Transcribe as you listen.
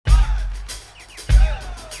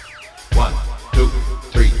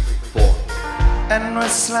And we're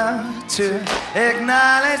slow to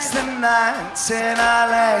acknowledge the nights in our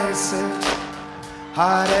laces,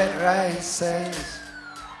 hearted races.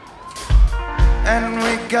 And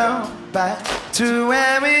we go back to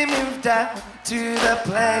where we moved out, to the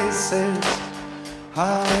places,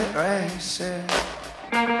 hearted races.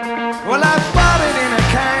 Well, I bought it in a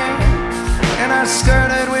can, and I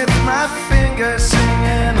skirted with my fingers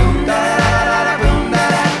singing boom da da da da boom da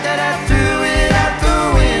da da da, threw it out the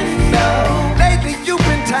window. Lately you've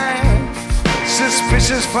been tame,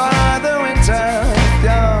 suspicious for the winter.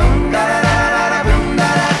 Boom da da da da da boom da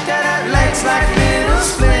da da da, legs like little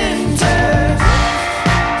splinters.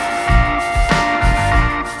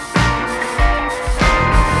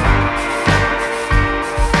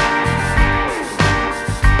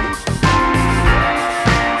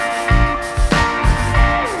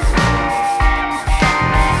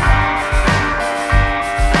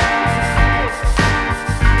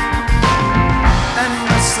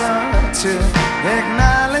 To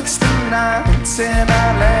acknowledge the nights in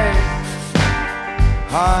LA,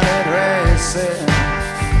 hearted racing.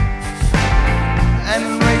 And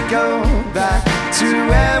we go back to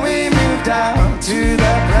where we moved out, to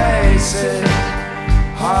the places,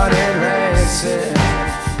 hearted racing.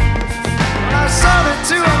 I sold it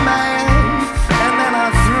to a man, and then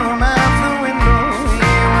I threw him out the window. He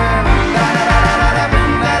went da da da da da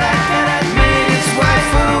boom da da da da, made his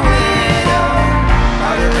wife a widow.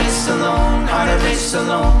 Hearted race alone, hearted race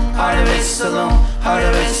alone, hearted race alone,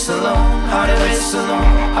 hearted race alone,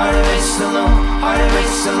 hearted race alone, hearted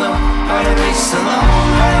race alone, hearted race alone,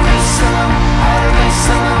 hearted race alone, hearted race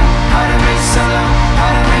alone, hearted race alone, hearted race alone,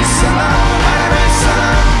 hearted race alone, hearted race alone, hearted race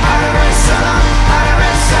alone, hearted race alone.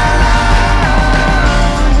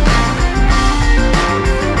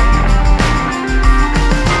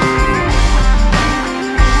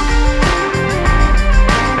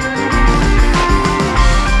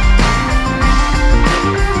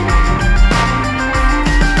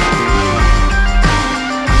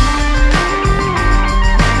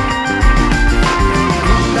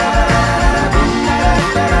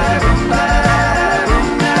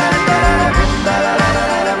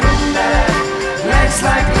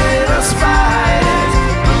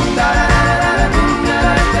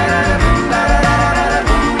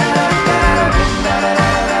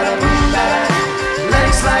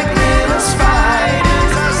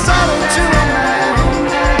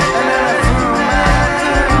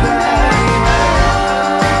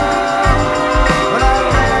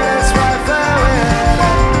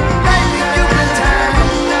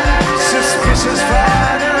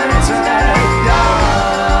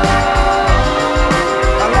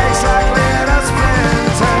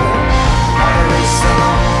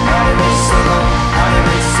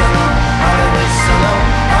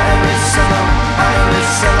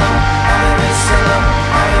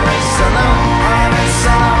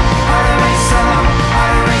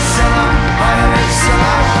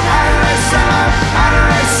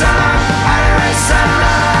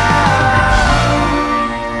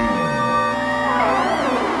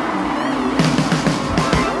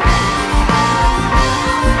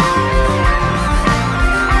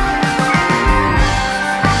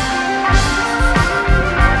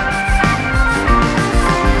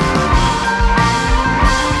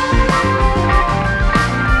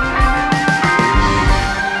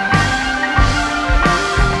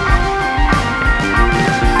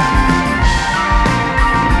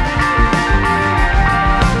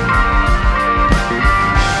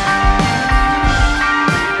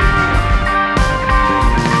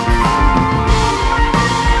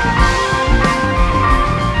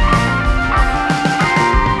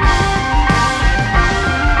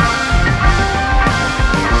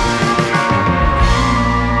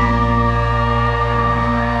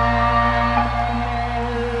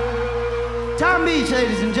 Tom Beach,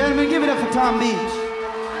 ladies and gentlemen, give it up for Tom Beach.